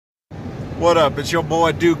What up? It's your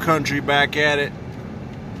boy Do Country back at it.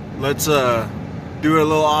 Let's do a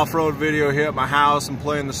little off-road video here at my house and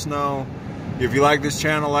play in the snow. If you like this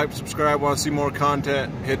channel, like, subscribe, want to see more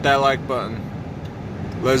content, hit that like button.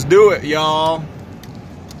 Let's do it, y'all.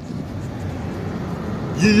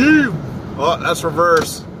 Yeah. Oh, that's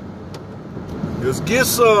reverse. Let's get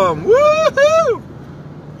some. Woohoo!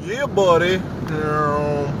 Yeah, buddy.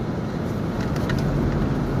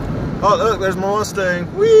 Oh, look, there's my Mustang.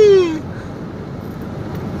 Whee!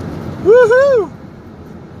 Woohoo!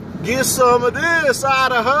 Get some of this,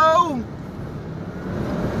 Idaho.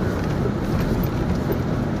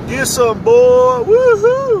 Get some, boy.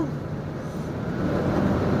 Woohoo!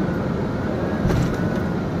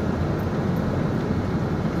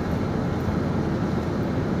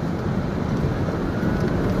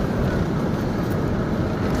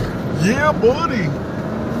 Yeah, buddy.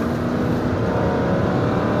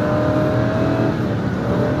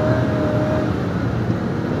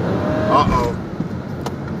 Uh-oh.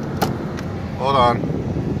 Hold on.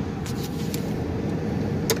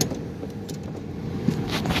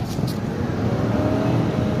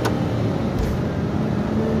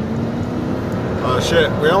 Oh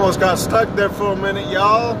shit, we almost got stuck there for a minute,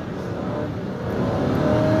 y'all.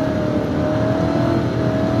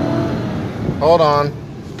 Hold on.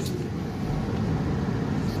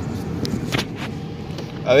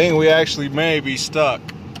 I think we actually may be stuck.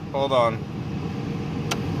 Hold on.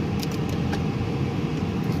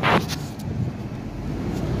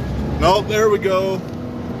 Nope, there we go.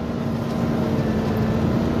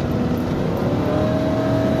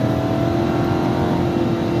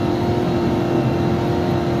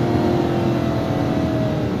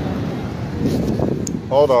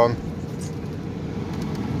 Hold on.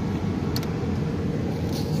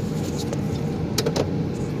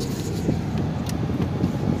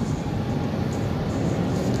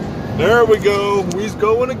 There we go. We's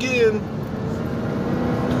going again.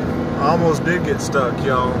 Almost did get stuck,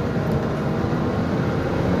 y'all.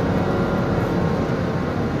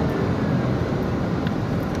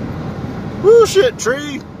 Woo, shit,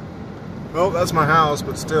 tree. Oh, that's my house,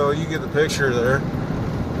 but still, you get the picture there.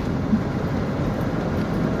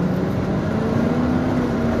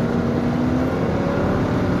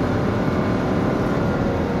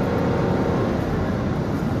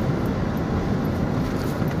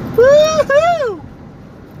 Woohoo!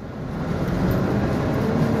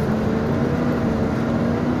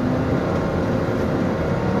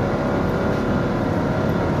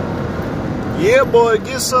 Yeah, boy,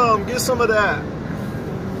 get some of that.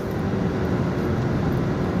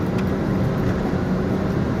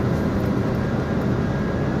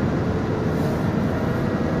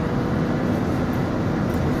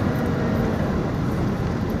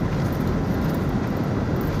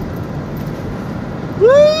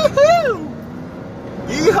 Woohoo!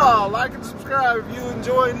 Yeehaw! Like and subscribe if you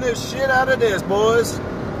enjoying this shit out of this, boys.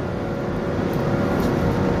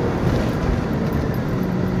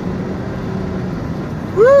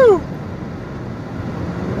 Woo!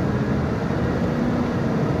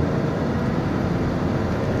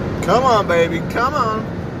 Come on, baby, come on.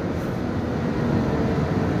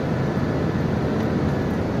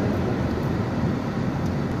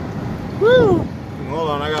 Woo! Hold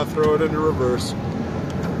on, I gotta throw it into reverse.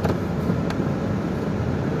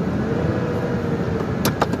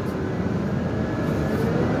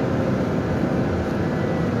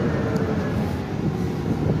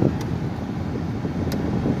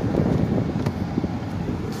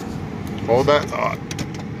 Hold that thought.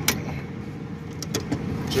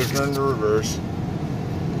 Just turn to reverse.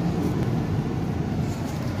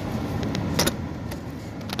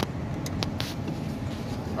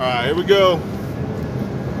 Alright, here we go.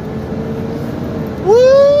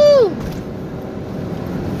 Woo!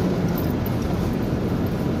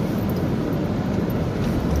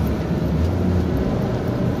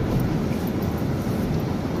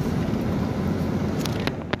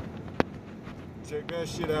 Check that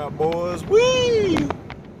shit out, boys. Whee!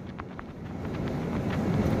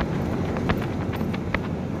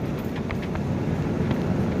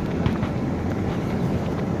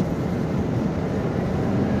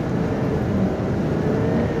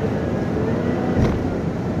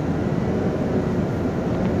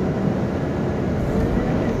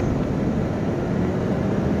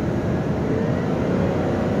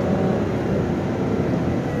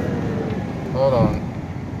 Hold on.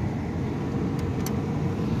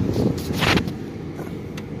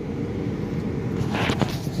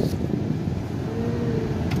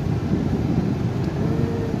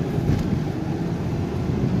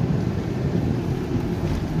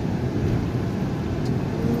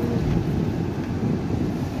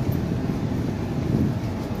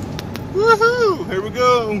 we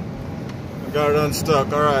go. I got it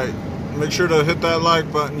unstuck. All right. Make sure to hit that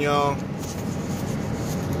like button, y'all.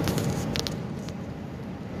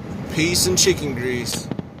 Peace and chicken grease.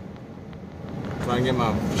 If I can get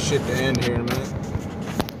my shit to end here in a minute.